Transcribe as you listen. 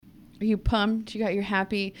Are you pumped? You're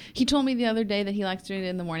happy? He told me the other day that he likes doing it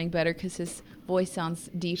in the morning better because his voice sounds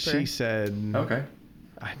deeper. She said... Okay.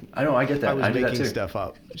 I know, I get that. I was do that making too. stuff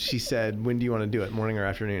up. She said, when do you want to do it, morning or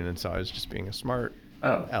afternoon? And so I was just being a smart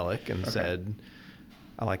aleck and said,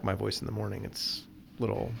 I like my voice in the morning. It's a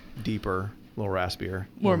little deeper, a little raspier,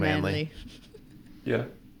 more manly. Yeah.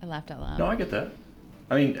 I laughed out loud. No, I get that.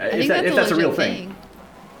 I mean, if that's a real thing.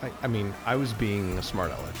 I mean, I was being a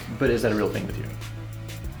smart aleck. But is that a real thing with you?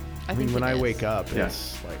 I mean, when I wake up,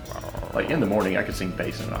 it's like in the morning, I could sing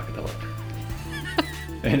bass in an acapella.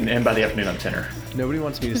 and by the afternoon, I'm tenor. Nobody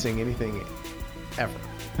wants me to sing anything ever.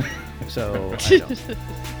 So I don't.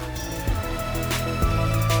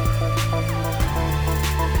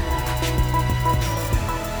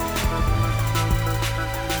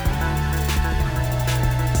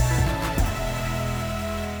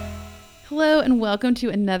 Hello and welcome to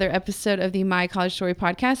another episode of the My College Story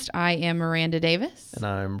podcast. I am Miranda Davis. And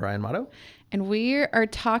I'm Brian Motto. And we are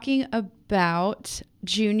talking about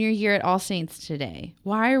junior year at All Saints today.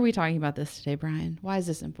 Why are we talking about this today, Brian? Why is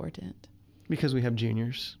this important? Because we have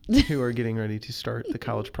juniors who are getting ready to start the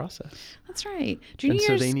college process. That's right. Junior year,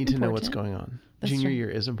 so they need to know what's going on. That's junior right. year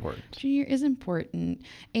is important. Junior year is important.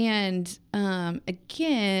 And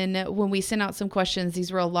again, when we sent out some questions,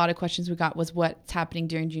 these were a lot of questions we got was what's happening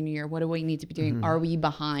during junior year? What do we need to be doing? Mm-hmm. Are we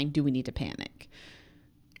behind? Do we need to panic?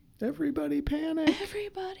 Everybody panic.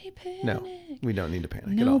 Everybody panic. No, we don't need to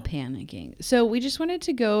panic at all. No panicking. So we just wanted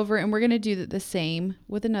to go over, and we're going to do the same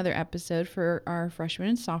with another episode for our freshmen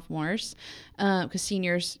and sophomores. Because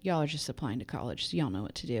seniors, y'all are just applying to college, so y'all know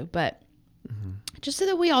what to do. But just so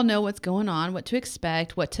that we all know what's going on, what to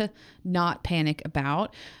expect, what to not panic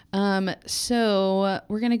about. So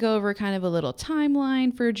we're going to go over kind of a little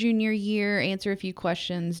timeline for junior year, answer a few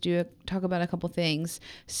questions, talk about a couple things.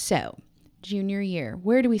 So junior year,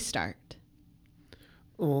 where do we start?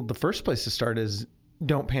 Well, the first place to start is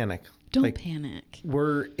don't panic. Don't panic.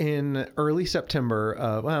 We're in early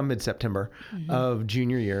September, mid-September of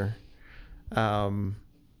junior year.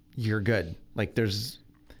 You're good. Like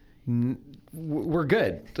we're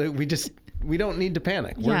good. We don't need to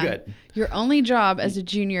panic. We're good. Your only job as a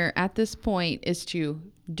junior at this point is to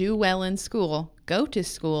do well in school, go to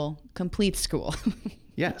school, complete school.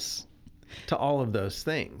 Yes. To all of those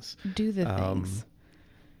things. Do the things.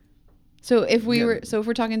 So if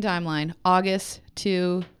we're talking timeline, August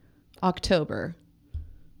to October,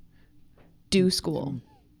 do school.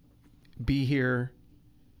 Be here,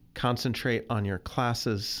 concentrate on your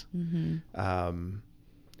classes. We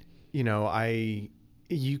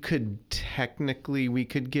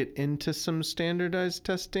could get into some standardized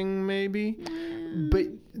testing maybe, but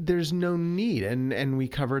there's no need. And we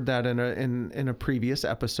covered that in a previous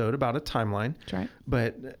episode about a timeline. That's right.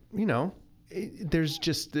 But, there's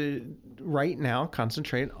just right now,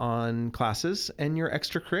 concentrate on classes and your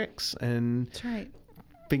extracurriculars and That's right.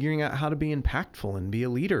 Figuring out how to be impactful and be a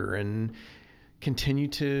leader and continue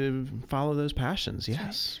to follow those passions.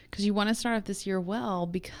 Yes. Because you want to start off this year well,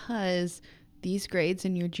 because these grades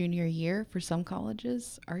in your junior year for some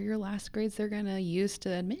colleges are your last grades they're going to use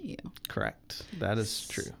to admit you. Correct. That is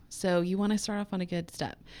true. So you want to start off on a good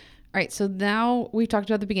step. All right. So now we've talked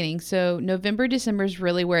about the beginning. So November, December is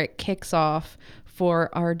really where it kicks off for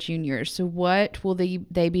our juniors. So what will they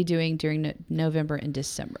be doing during November and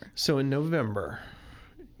December? So in November,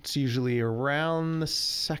 it's usually around the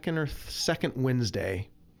second Wednesday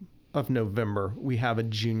of November, we have a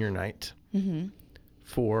junior night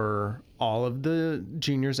for all of the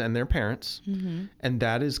juniors and their parents. And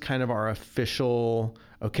that is kind of our official,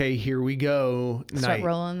 okay, here we go night. Start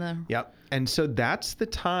rolling the... Yep. And so that's the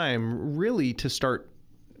time really to start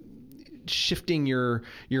shifting your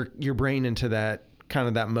brain into that kind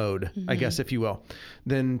of that mode, I guess, if you will.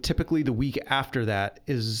 Then typically the week after that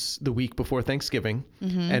is the week before Thanksgiving,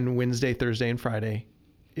 and Wednesday, Thursday, and Friday.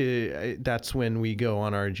 That's when we go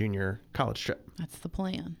on our junior college trip. That's the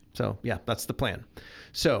plan. So yeah, that's the plan.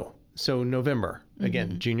 So November,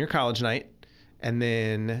 again, junior college night, and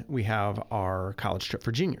then we have our college trip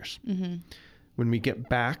for juniors. When we get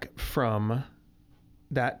back from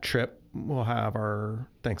that trip, we'll have our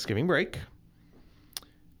Thanksgiving break,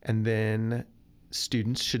 and then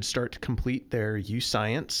students should start to complete their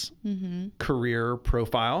U-Science career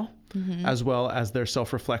profile, as well as their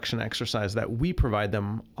self-reflection exercise that we provide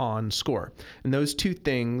them on SCORE. And those two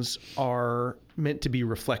things are meant to be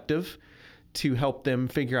reflective to help them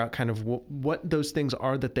figure out kind of what those things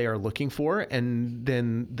are that they are looking for. And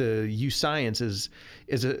then the U-Science is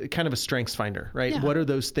a kind of a strengths finder, right? Yeah. What are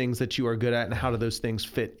those things that you are good at, and how do those things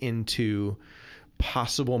fit into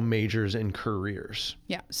possible majors and careers.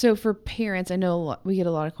 Yeah. So for parents, I know we get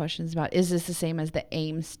a lot of questions about, is this the same as the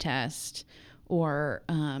Ames test or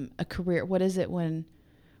a career? What's the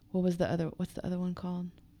other one called?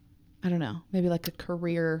 I don't know. Maybe like a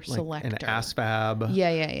career selector. An ASVAB.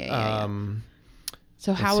 Yeah.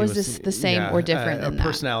 So how is this the same or different than that?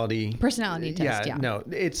 Personality test. Yeah. No,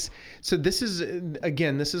 this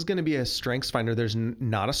is going to be a strengths finder. There's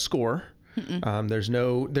not a score. There's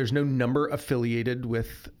no number affiliated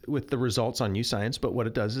with the results on UScience, but what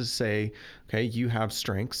it does is say, okay, you have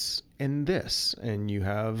strengths in this, and you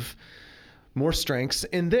have more strengths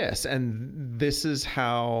in this, and this is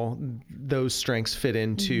how those strengths fit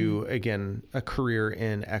into again a career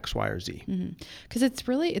in X, Y, or Z. Because it's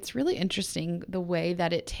really interesting the way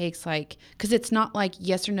that it takes, like, because it's not like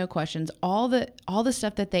yes or no questions. All the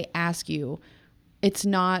stuff that they ask you, it's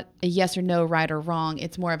not a yes or no, right or wrong.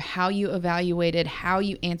 It's more of how you evaluated, how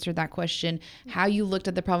you answered that question, how you looked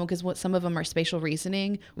at the problem. Because some of them are spatial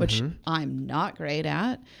reasoning, which I'm not great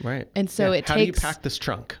at. Right. And so how do you pack this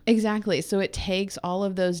trunk? Exactly. So it takes all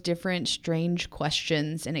of those different strange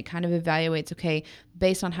questions and it kind of evaluates, okay,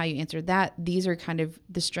 based on how you answered that, these are kind of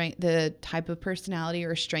the type of personality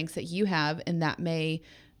or strengths that you have, and that may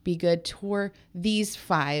be good for these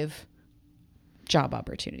 5 job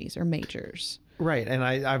opportunities or majors. Right. And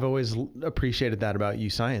I've always appreciated that about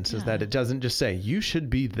UScience is that it doesn't just say you should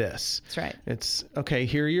be this. That's right. It's okay,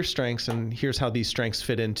 here are your strengths and here's how these strengths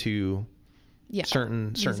fit into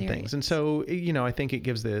certain things. And so, I think it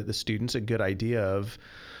gives the students a good idea of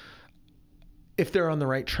if they're on the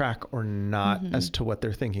right track or not as to what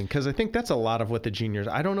they're thinking. Because I think that's a lot of what the juniors,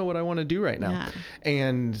 I don't know what I want to do right now. Yeah.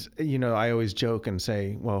 And, I always joke and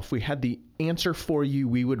say, well, if we had the answer for you,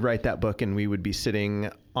 we would write that book and we would be sitting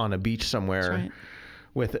on a beach somewhere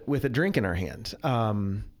with a drink in our hand.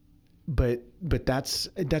 But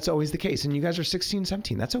that's always the case. And you guys are 16,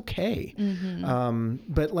 17. That's okay.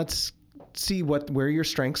 But let's see where your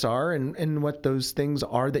strengths are and what those things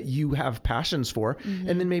are that you have passions for,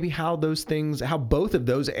 and then maybe how both of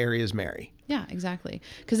those areas marry. Yeah, exactly.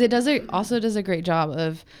 Because it also does a great job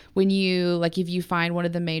of when you, like, if you find one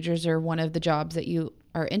of the majors or one of the jobs that you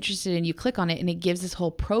are interested in, you click on it and it gives this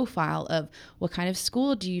whole profile of what kind of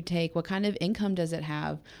school do you take? What kind of income does it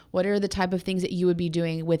have? What are the type of things that you would be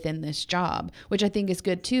doing within this job? Which I think is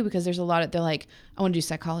good too, because there's a lot of, they're like, I want to do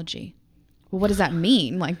psychology. Well, what does that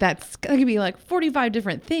mean? Like, that could be like 45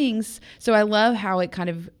 different things. So I love how it kind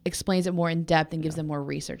of explains it more in depth and gives them more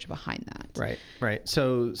research behind that. Right.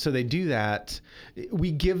 So they do that.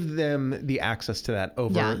 We give them the access to that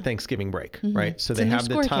over Thanksgiving break, right? So they have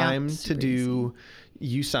the time to do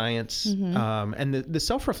UScience. And the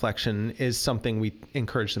self-reflection is something we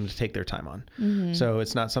encourage them to take their time on. So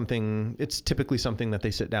it's typically something that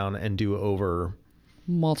they sit down and do over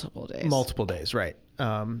multiple days, right?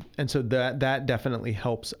 And so that definitely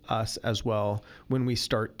helps us as well when we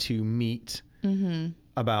start to meet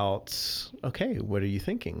about, okay, what are you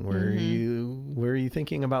thinking? Where are you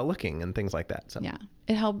thinking about looking and things like that? So yeah,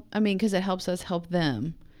 because it helps us help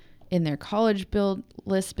them in their college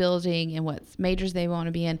list building and what majors they want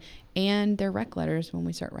to be in, and their rec letters when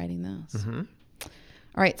we start writing those.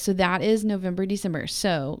 All right, so that is November, December.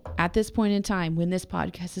 So at this point in time, when this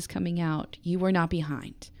podcast is coming out, you are not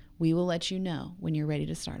behind. We will let you know when you're ready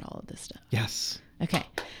to start all of this stuff. Yes. Okay.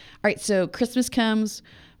 All right, so Christmas comes.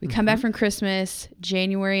 We come back from Christmas,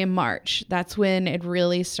 January and March. That's when it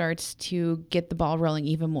really starts to get the ball rolling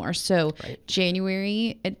even more. So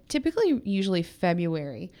January, usually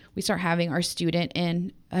February, we start having our student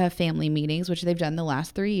and family meetings, which they've done the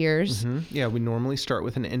last 3 years. Yeah, we normally start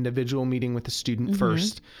with an individual meeting with the student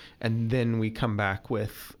first, and then we come back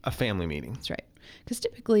with a family meeting. That's right. Because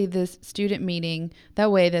typically this student meeting,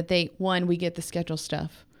 that way that we get the schedule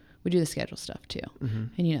stuff. We do the schedule stuff too.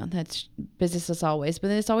 And that's business as always,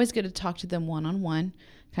 but it's always good to talk to them one-on-one,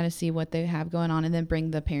 kind of see what they have going on, and then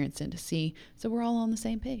bring the parents in to see. So we're all on the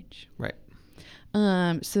same page. Right.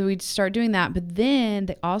 So we start doing that, but then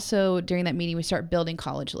during that meeting, we start building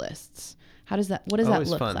college lists. What does that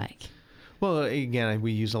look like? Well, again,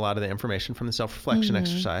 we use a lot of the information from the self-reflection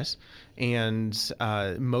exercise, and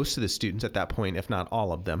most of the students at that point, if not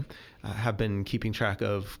all of them, have been keeping track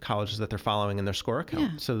of colleges that they're following in their score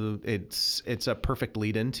account. Yeah. So it's a perfect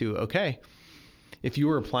lead into, okay, if you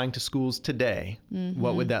were applying to schools today,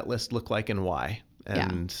 what would that list look like and why?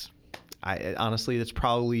 And honestly, that's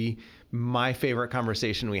probably my favorite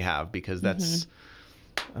conversation we have, because that's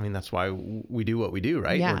why we do what we do,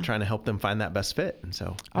 right? Yeah. We're trying to help them find that best fit. And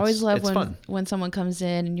so I always love when someone comes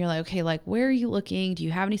in and you're like, okay, like, where are you looking? Do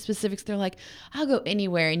you have any specifics? They're like, I'll go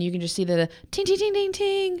anywhere. And you can just see the ting, ting, ting, ting,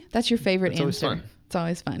 ting. That's your favorite answer. Always fun. It's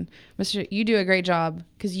always fun. Mr. You do a great job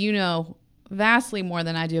because you know vastly more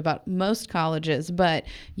than I do about most colleges, but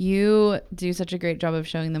you do such a great job of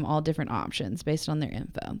showing them all different options based on their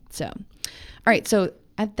info. So, all right. So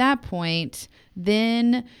at that point,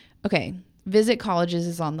 then, okay, visit colleges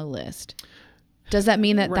is on the list. Does that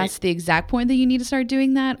mean that Right. that's the exact point that you need to start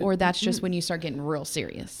doing that? Or that's just when you start getting real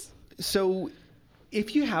serious? So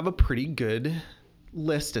if you have a pretty good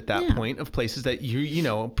list at that Yeah. point of places that you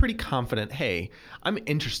know, pretty confident, hey, I'm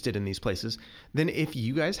interested in these places, then if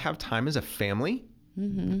you guys have time as a family,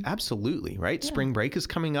 absolutely, right? Spring break is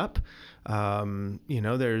coming up. You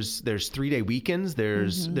know, there's 3-day weekends. There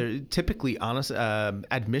typically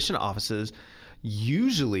admission offices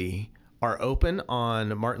usually are open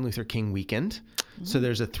on Martin Luther King weekend. So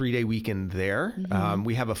there's a 3-day weekend there.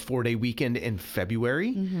 We have a 4-day weekend in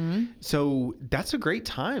February. So that's a great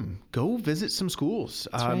time. Go visit some schools.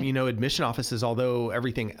 right. You know, admission offices, although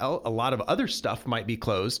everything else, a lot of other stuff might be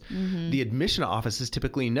closed, the admission offices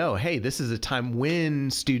typically know, hey, this is a time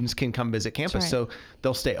when students can come visit campus. right. So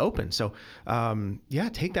they'll stay open. So yeah,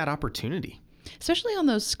 take that opportunity. Especially on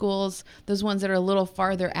those schools, those ones that are a little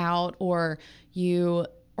farther out, or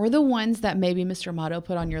the ones that maybe Mr. Amato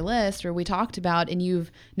put on your list or we talked about and you've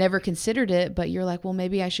never considered it, but you're like, well,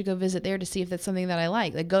 maybe I should go visit there to see if that's something that I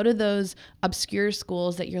like. Like, go to those obscure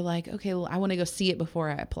schools that you're like, okay, well, I want to go see it before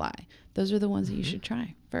I apply. Those are the ones that you should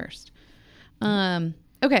try first.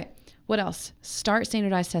 Okay, what else? Start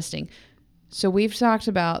standardized testing. So we've talked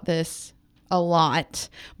about this a lot,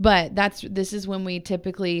 but this is when we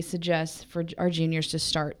typically suggest for our juniors to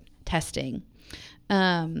start testing.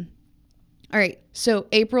 All right, so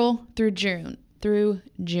April through June.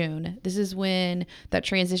 This is when that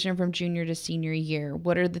transition from junior to senior year.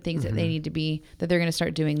 What are the things that they need to be, that they're going to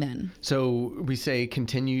start doing then? So we say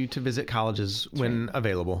continue to visit colleges when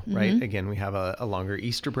available, right? Again, we have a longer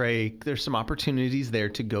Easter break. There's some opportunities there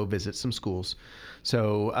to go visit some schools.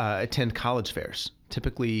 So attend college fairs.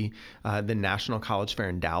 Typically, the National College Fair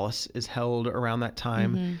in Dallas is held around that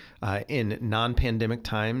time. In non-pandemic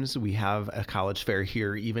times, we have a college fair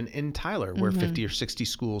here, even in Tyler, where 50 or 60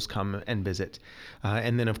 schools come and visit.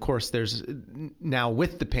 And then, of course, there's now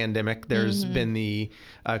with the pandemic, there's been the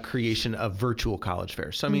creation of virtual college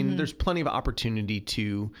fairs. So, I mean, there's plenty of opportunity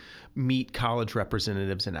to meet college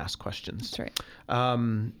representatives and ask questions. That's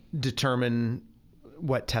right. Determine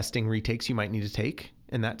what testing retakes you might need to take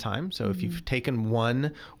in that time. So if you've taken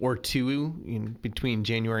 1 or 2 between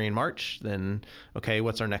January and March, then okay,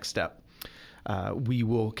 what's our next step? We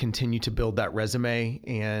will continue to build that resume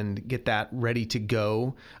and get that ready to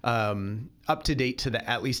go, up to date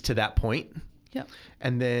at least to that point. Yep.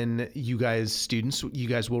 And then you guys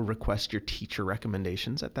will request your teacher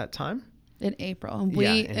recommendations at that time. In April.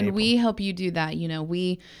 We help you do that. You know,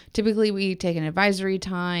 we take an advisory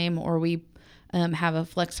time, or we have a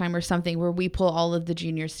flex time or something where we pull all of the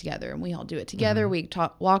juniors together and we all do it together. We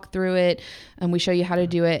walk through it and we show you how to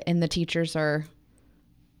do it, and the teachers are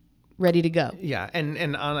ready to go. Yeah.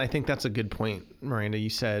 And I think that's a good point, Miranda. You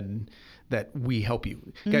said that we help you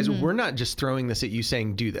guys. We're not just throwing this at you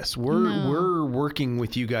saying, do this. We're working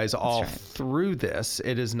with you guys all through this.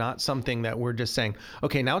 It is not something that we're just saying,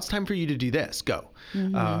 okay, now it's time for you to do this. Go.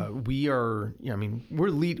 We are, we're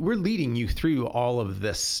leading you through all of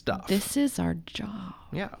this stuff. This is our job.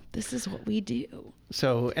 Yeah. This is what we do.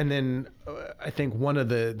 So, and then I think one of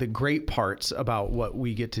the great parts about what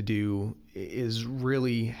we get to do is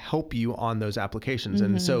really help you on those applications.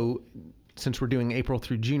 And so, since we're doing April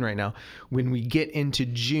through June right now, when we get into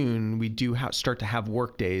June, we do start to have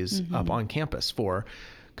work days up on campus for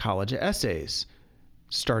college essays,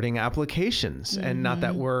 starting applications. And not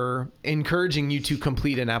that we're encouraging you to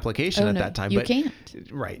complete an application at that time. You can't.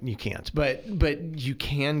 Right, you can't. But you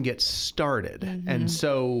can get started. And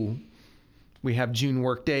so we have June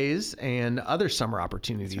work days and other summer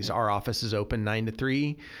opportunities. Right. Our office is open 9 to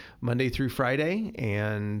 3, Monday through Friday.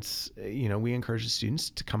 And, we encourage the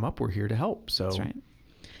students to come up. We're here to help. So, that's right.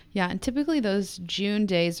 Yeah. And typically those June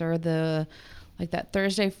days are that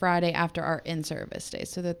Thursday, Friday after our in-service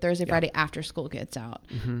days. So the Thursday, Friday after school gets out.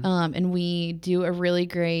 And we do a really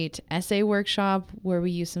great essay workshop where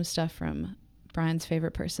we use some stuff from Brian's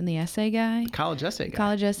favorite person, the essay guy. College essay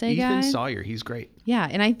guy. Ethan Sawyer. He's great. Yeah.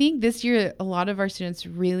 And I think this year, a lot of our students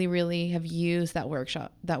really, really have used that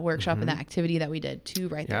workshop and that activity that we did to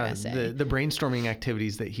write their essay. The brainstorming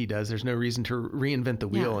activities that he does, there's no reason to reinvent the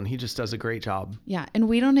wheel, and he just does a great job. Yeah. And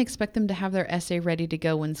we don't expect them to have their essay ready to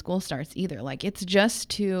go when school starts either. Like, it's just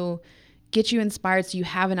to get you inspired so you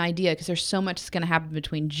have an idea, because there's so much that's going to happen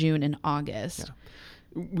between June and August.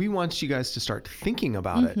 we want you guys to start thinking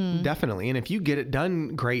about it, definitely. And if you get it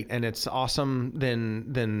done, great, and it's awesome,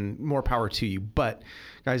 then more power to you. But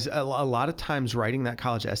guys, a lot of times writing that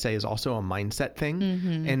college essay is also a mindset thing,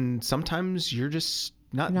 and sometimes you're just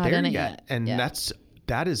not Not there in it yet, yet. and Yeah.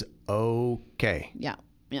 that is okay. Yeah.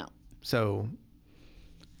 Yeah. So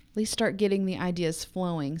At least start getting the ideas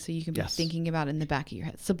flowing so you can be Yes. thinking about it in the back of your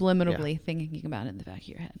head, subliminally thinking about it in the back of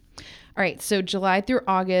your head. All right. So July through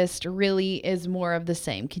August really is more of the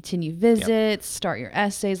same. Continue visits, start your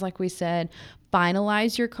essays, like we said,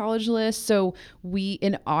 finalize your college list. So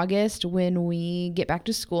in August, when we get back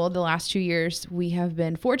to school, the last 2 years, we have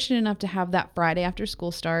been fortunate enough to have that Friday after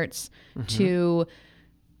school starts to,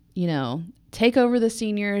 take over the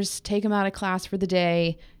seniors, take them out of class for the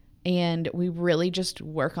day. And we really just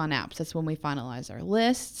work on apps. That's when we finalize our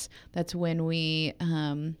lists. That's when we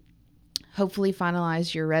hopefully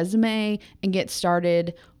finalize your resume and get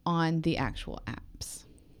started on the actual apps.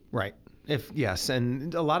 right.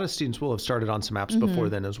 And a lot of students will have started on some apps before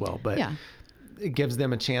then as well, but Yeah. it gives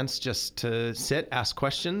them a chance just to sit, ask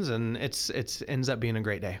questions, and it's ends up being a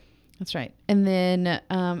great day. That's right. And then,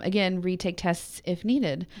 again, retake tests if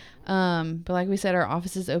needed. But like we said, our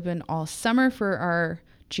office is open all summer for our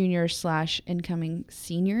juniors / incoming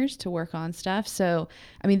seniors to work on stuff. So,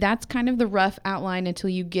 I mean, that's kind of the rough outline until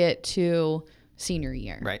you get to senior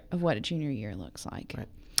year Right. of what a junior year looks like. Right.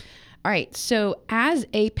 All right. So as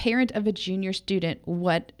a parent of a junior student,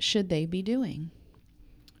 what should they be doing?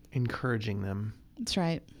 Encouraging them, That's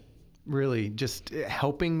right. really just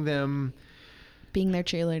helping them, Being their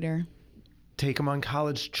cheerleader. take them on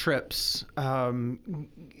college trips.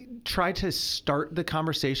 Try to start the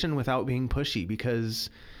conversation without being pushy,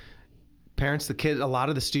 because parents, the kids, a lot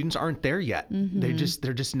of the students aren't there yet. They're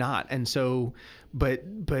just not. And so, but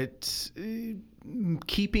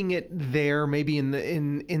keeping it there, maybe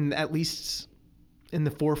in at least in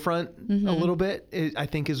the forefront a little bit, I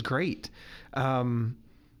think is great.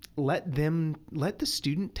 Let the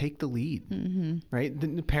student take the lead, right?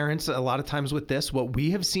 The parents, a lot of times with this, what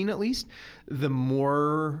we have seen at least, the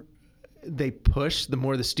more they push, the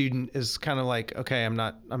more the student is kind of like, okay,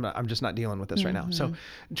 I'm just not dealing with this right now. So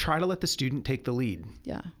try to let the student take the lead.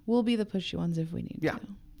 Yeah. We'll be the pushy ones if we need Yeah. to.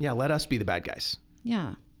 Yeah. Let us be the bad guys.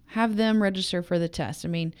 Yeah. Have them register for the test. I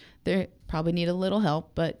mean, they probably need a little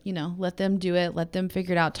help, but let them do it. Let them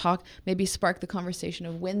figure it out. Talk, maybe spark the conversation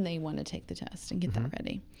of when they want to take the test and get that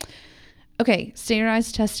ready. Okay.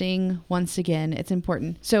 Standardized testing. Once again, it's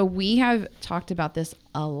important. So we have talked about this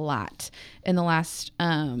a lot in the last,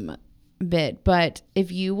 bit, but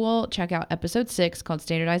if you will check out episode 6 called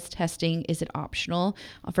Standardized Testing, Is It Optional?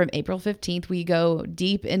 From April 15th, we go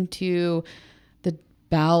deep into the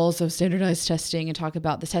bowels of standardized testing and talk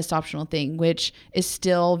about the test optional thing, which is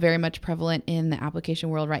still very much prevalent in the application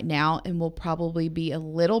world right now and will probably be a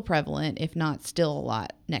little prevalent, if not still a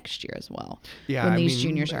lot, next year as well. Yeah, when these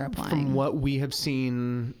juniors are applying. From what we have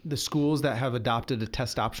seen, the schools that have adopted a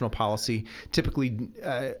test optional policy typically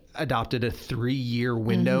adopted a 3-year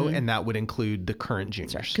window, and that would include the current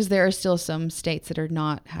juniors. Because there are still some states that are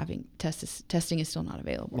not having testing is still not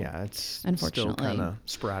available. Yeah, it's still Unfortunately. kind of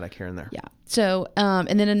sporadic here and there. Yeah. So,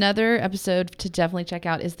 and then another episode to definitely check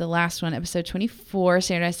out is the last one, episode 24,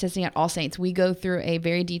 Standardized Testing at All Saints. We go through a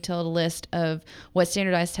very detailed list of what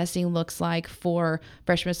standardized testing looks like for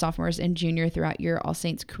freshmen, sophomores, and junior throughout your All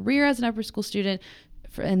Saints career as an upper school student.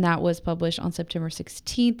 And that was published on September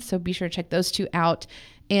 16th. So be sure to check those 2 out.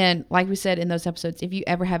 And like we said in those episodes, if you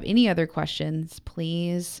ever have any other questions,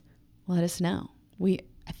 please let us know.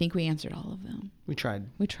 I think we answered all of them. We tried.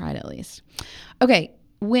 We tried at least. Okay.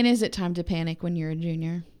 When is it time to panic when you're a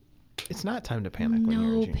junior? It's not time to panic when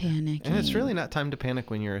you're a junior. Panicking. And it's really not time to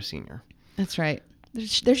panic when you're a senior. That's right.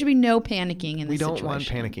 There should be no panicking in this We don't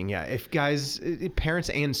situation. want panicking. Yeah. If guys, parents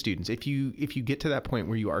and students, if you get to that point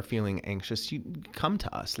where you are feeling anxious, you come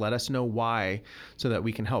to us. Let us know why so that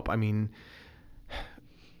we can help. I mean,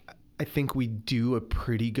 I think we do a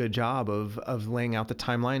pretty good job of laying out the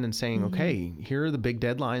timeline and saying, okay, here are the big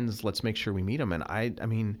deadlines. Let's make sure we meet them. And I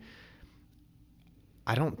mean,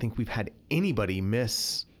 I don't think we've had anybody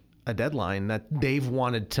miss a deadline that they've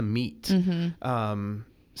wanted to meet.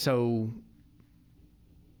 So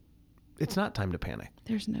it's not time to panic.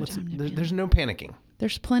 There's no time to panic. There's no panicking.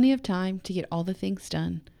 There's plenty of time to get all the things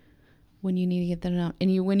done when you need to get them done.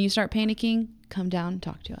 And when you start panicking, come down and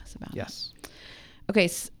talk to us about it. Yes. Okay,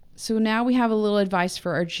 so now we have a little advice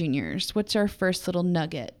for our juniors. What's our first little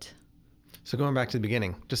nugget? So going back to the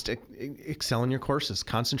beginning, just excel in your courses,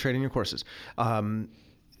 concentrate in your courses.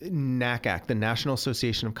 NACAC, the National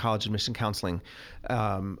Association of College Admission Counseling,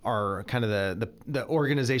 are kind of the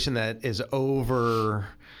organization that is over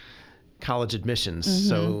college admissions.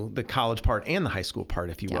 So the college part and the high school part,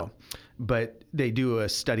 if you will. But they do a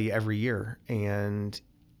study every year. And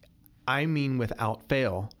I mean, without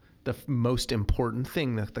fail, the most important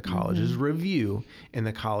thing that the colleges review in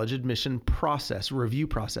the college admission review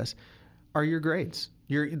process, are your grades.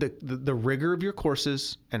 The rigor of your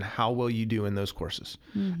courses and how well you do in those courses.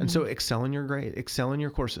 And so excel in your grade, excel in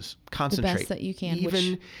your courses, concentrate. The best that you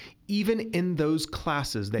can. Even in those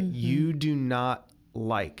classes that you do not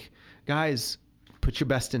like. Guys, put your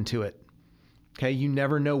best into it. Okay, you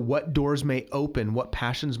never know what doors may open, what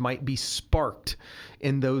passions might be sparked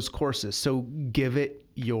in those courses. So give it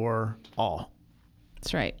your all.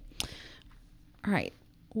 That's right. All right.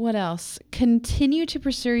 What else? Continue to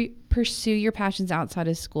pursue your passions outside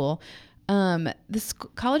of school.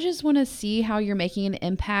 Colleges want to see how you're making an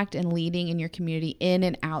impact and leading in your community in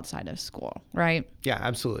and outside of school, right? Yeah,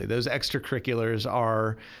 absolutely. Those extracurriculars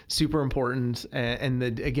are super important. And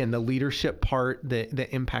the leadership part, the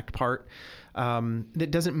impact part,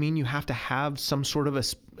 that doesn't mean you have to have some sort of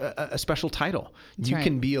a special title. You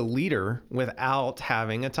can be a leader without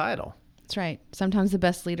having a title. That's right. Sometimes the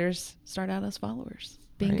best leaders start out as followers,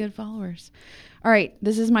 being good followers. All right.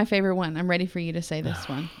 This is my favorite one. I'm ready for you to say this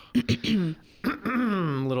one. A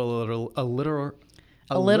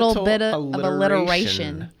little bit of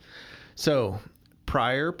alliteration. So,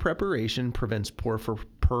 prior preparation prevents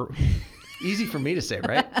easy for me to say,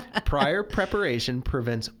 right? Prior preparation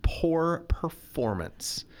prevents poor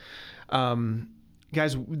performance.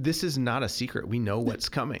 Guys, this is not a secret. We know what's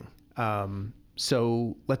coming.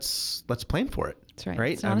 So let's plan for it. That's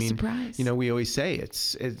right. It's not a surprise. We always say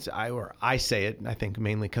I say it, I think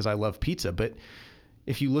mainly because I love pizza, but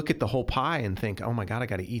if you look at the whole pie and think, oh my God, I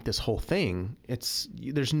got to eat this whole thing.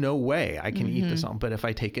 There's no way I can eat this all. But if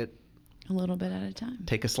I take it a little bit at a time,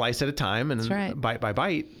 take a slice at a time and bite by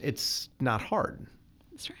bite, it's not hard.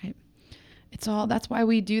 That's right. That's why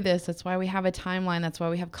we do this. That's why we have a timeline. That's why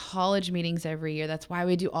we have college meetings every year. That's why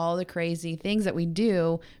we do all the crazy things that we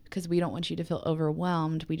do, because we don't want you to feel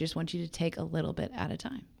overwhelmed. We just want you to take a little bit at a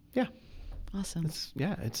time. Yeah. Awesome.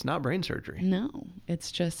 It's not brain surgery. No,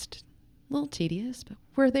 it's just a little tedious, but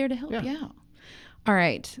we're there to help you out. All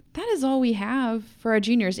right. That is all we have for our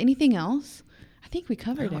juniors. Anything else? I think we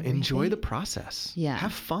covered everything. Enjoy the process. Yeah.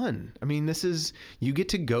 Have fun. I mean, you get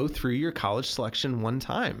to go through your college selection one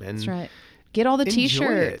time. And that's right. Get all the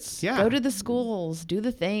t-shirts. Yeah. Go to the schools. Do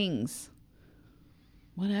the things.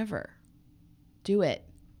 Whatever. Do it.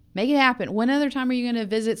 Make it happen. When other time are you going to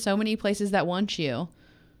visit so many places that want you?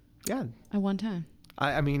 Yeah. At one time.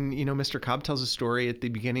 I mean, Mr. Cobb tells a story at the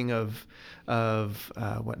beginning of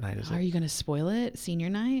what night is it? Are you going to spoil it? Senior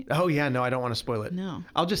night? Oh yeah, no, I don't want to spoil it. No.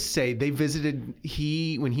 I'll just say they visited.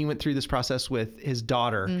 When he went through this process with his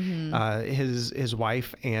daughter, his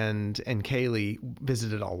wife and Kaylee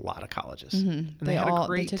visited a lot of colleges, and they had a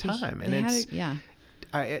great time.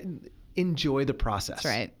 Enjoy the process. That's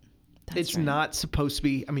right. It's not supposed to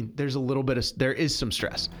be. I mean, there is some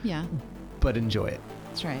stress. Yeah. But enjoy it.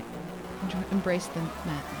 That's right. Embrace the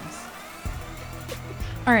madness.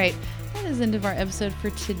 All right. That is the end of our episode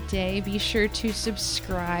for today. Be sure to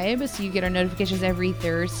subscribe so you get our notifications every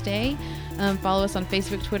Thursday. Follow us on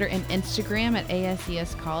Facebook, Twitter, and Instagram at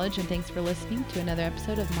ASES College. And thanks for listening to another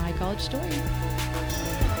episode of My College Story.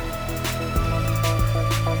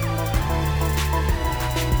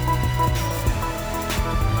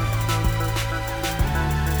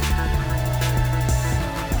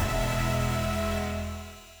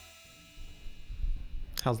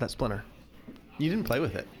 How's that splinter? You didn't play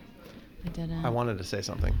with it. I didn't. I wanted to say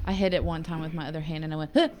something. I hit it one time with my other hand and I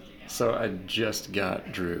went, huh! So I just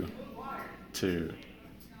got Drew to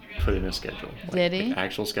put in a schedule. Did he? The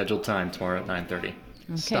actual scheduled time tomorrow at 9:30.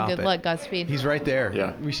 Okay, Stop good it. luck. Godspeed. He's right there.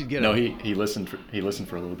 Yeah. We should get him. him. No, he listened for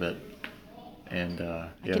a little bit. And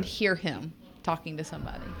I can hear him talking to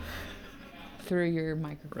somebody through your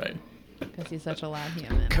microphone. Right. Because he's such a loud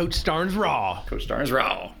human. Coach Starnes Raw. Coach Starnes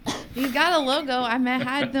Raw. He's got a logo. I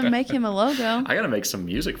had them make him a logo. I got to make some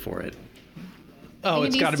music for it. Oh,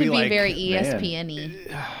 it's got to be like very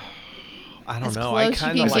ESPN-y. I don't As know. close I you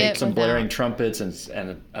kind can of get like some without- blaring trumpets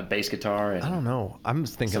and a bass guitar. And I don't know. I'm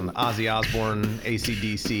just thinking Ozzy Osbourne,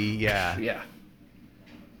 AC/DC. Yeah.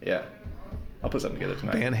 Yeah. I'll put something together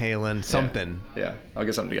tonight. Van Halen. Something. Yeah. I'll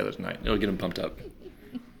get something together tonight. It'll get them pumped up.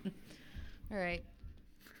 All right.